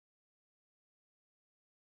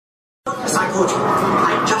Yes, I caught you.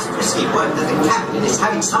 I just received word that the captain is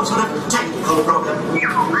having some sort of technical problem.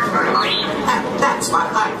 And that's why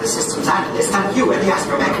I'm the systems analyst and you are the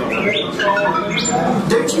astromech.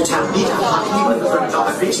 Don't you tell me to hunt you in the front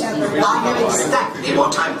office. I know exactly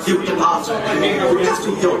what time you depart. Just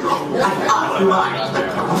do your job, and I'll do mine.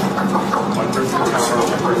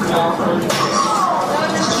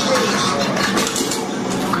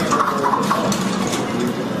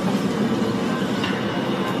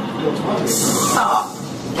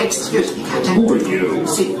 Excuse me, Captain. Who are you?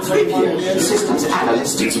 C-3PO, systems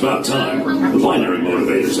analyst. It's about time. The binary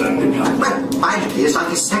motivator's acting up. Well, binary is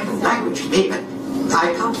like a second language to me, but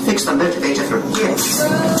I can't fix the motivator from here.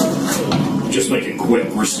 Just make it quick.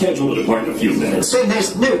 We're scheduled to depart in a few minutes. Then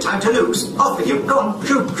there's no time to lose. Off with you. Go on,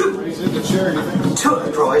 shoot, shoot.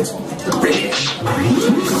 Tour droids. British.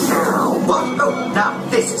 What? Oh, now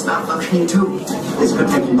this is malfunctioning too. This could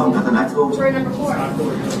take longer than I thought. We're number 4.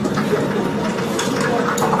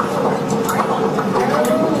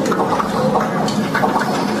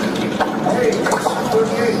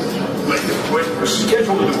 Make it quick. We're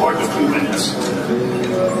scheduled to depart in a few minutes.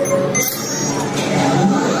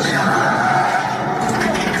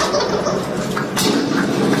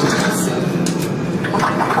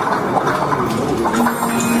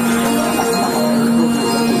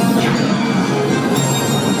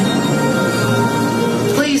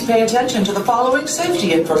 Please pay attention to the following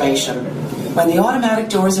safety information. When the automatic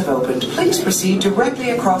doors have opened, please proceed directly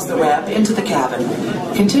across the ramp into the cabin.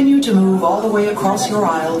 Continue to move all the way across your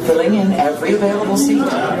aisle, filling in every available seat.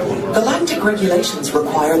 Galactic regulations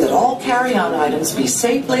require that all carry-on items be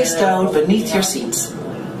safely stowed beneath your seats.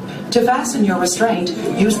 To fasten your restraint,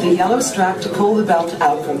 use the yellow strap to pull the belt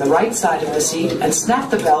out from the right side of the seat and snap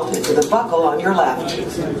the belt into the buckle on your left.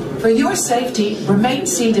 For your safety, remain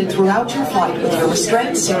seated throughout your flight with your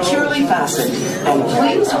restraint securely fastened, and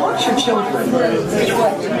please watch your children.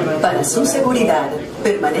 Para su seguridad,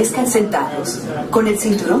 permanezcan sentados, con el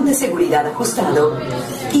cinturón de seguridad ajustado,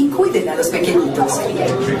 y cuiden a los pequeñitos.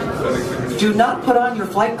 Do not put on your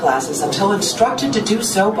flight glasses until instructed to do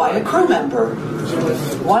so by a crew member.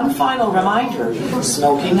 One final reminder,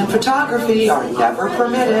 smoking and photography are never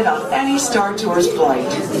permitted on any Star Tours flight.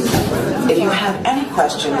 If you have any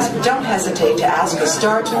questions, don't hesitate to ask a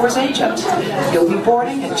Star Tours agent. You'll be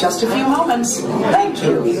boarding in just a few moments. Thank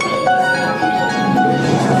you.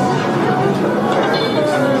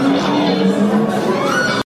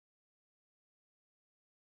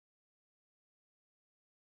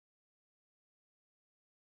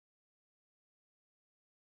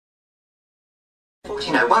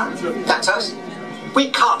 That's us.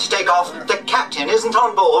 We can't take off. The captain isn't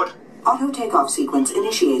on board. Auto takeoff sequence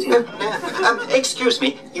initiated. Excuse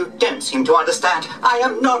me. You don't seem to understand. I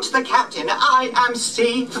am not the captain. I am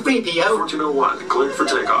C-3PO. 1401, cleared for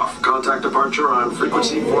takeoff. Contact departure on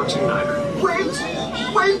frequency 429er.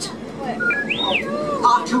 Wait!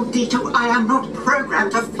 R2-D2, I am not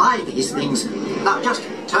programmed to fly these things. Now just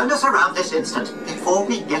turn us around this instant before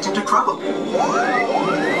we get into trouble.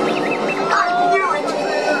 I knew it!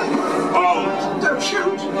 Oh! Don't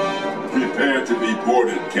shoot! Prepare to be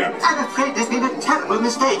boarded, Captain. I'm afraid there's been a terrible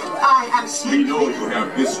mistake. I am C-3PO. We know you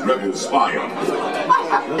have this rebel spy on you. I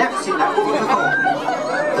have never seen that movie before.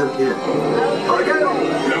 Oh dear.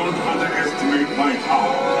 Don't underestimate my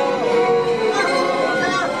power.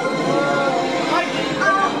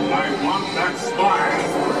 I want that spy.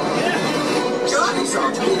 Johnny,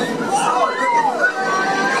 Sergeant.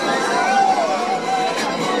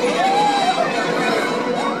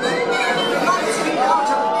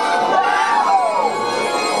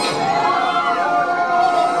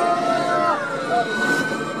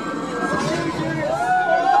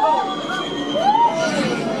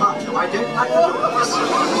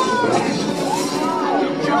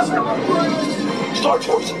 Star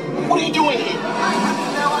Tours, what are you doing here?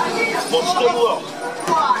 Well, stay low.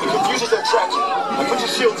 It confuses their tracking. I put your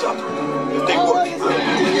shields up. If they work.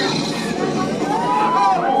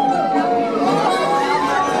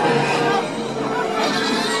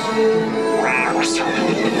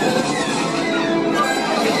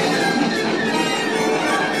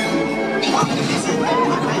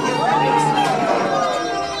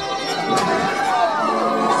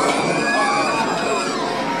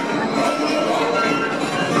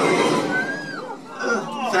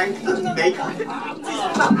 Thank the maker.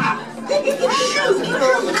 Shoot!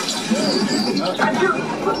 And you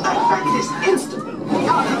put that back this instant.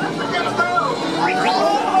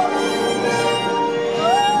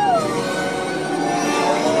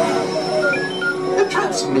 The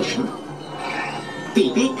transmission.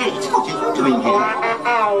 BB-8, what are you doing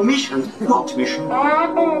here? Mission? What mission?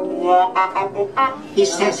 He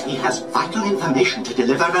says he has vital information to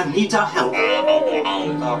deliver and needs our help.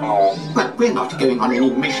 But we're not going on any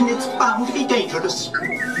mission. It's bound to be dangerous.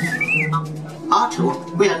 Arthur,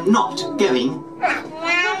 we're not going.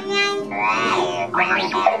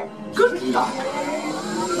 Good luck.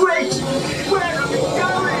 Wait! Where are we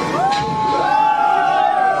going?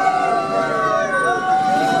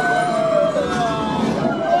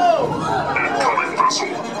 Incoming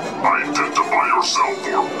vessel. Identify yourself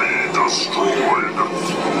or be destroyed.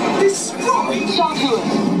 Destroyed? John Lewis,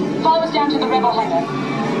 follow us down to the rebel hangar.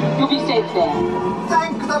 You'll be safe there.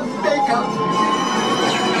 Thank the Maker.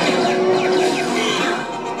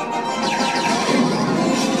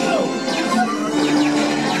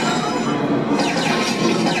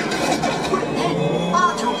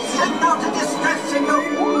 Arthur, send out a distress signal.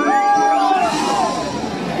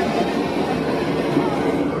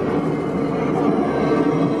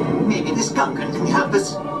 Maybe this Gungan can help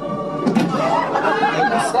us.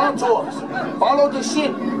 Santos, follow the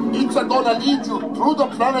ship. It's gonna lead you through the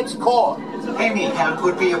planet's core. Any help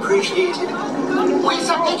would be appreciated. We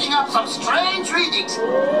are picking up some strange readings.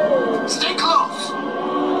 Stay close.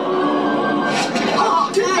 Oh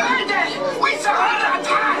dear! Mayday! We are under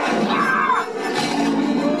attack!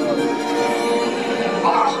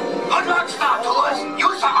 Oh, good luck, Star Tours. You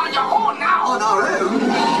are on your own now. On our own?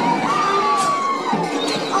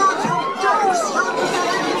 Arthur, don't stop me!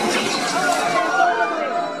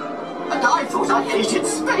 And I thought I hated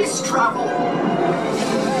space travel.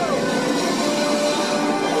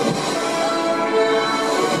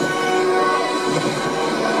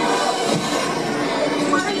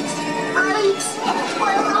 Brakes! Brakes!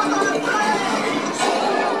 Where are the brakes?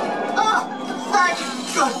 Ah, thank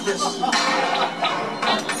goodness!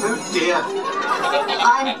 Oh dear.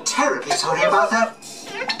 I'm terribly sorry about that.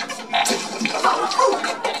 Oh,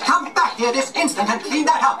 come back here this instant and clean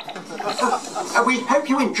that up. We hope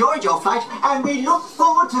you enjoyed your flight, and we look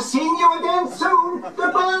forward to seeing you again soon.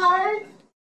 Goodbye.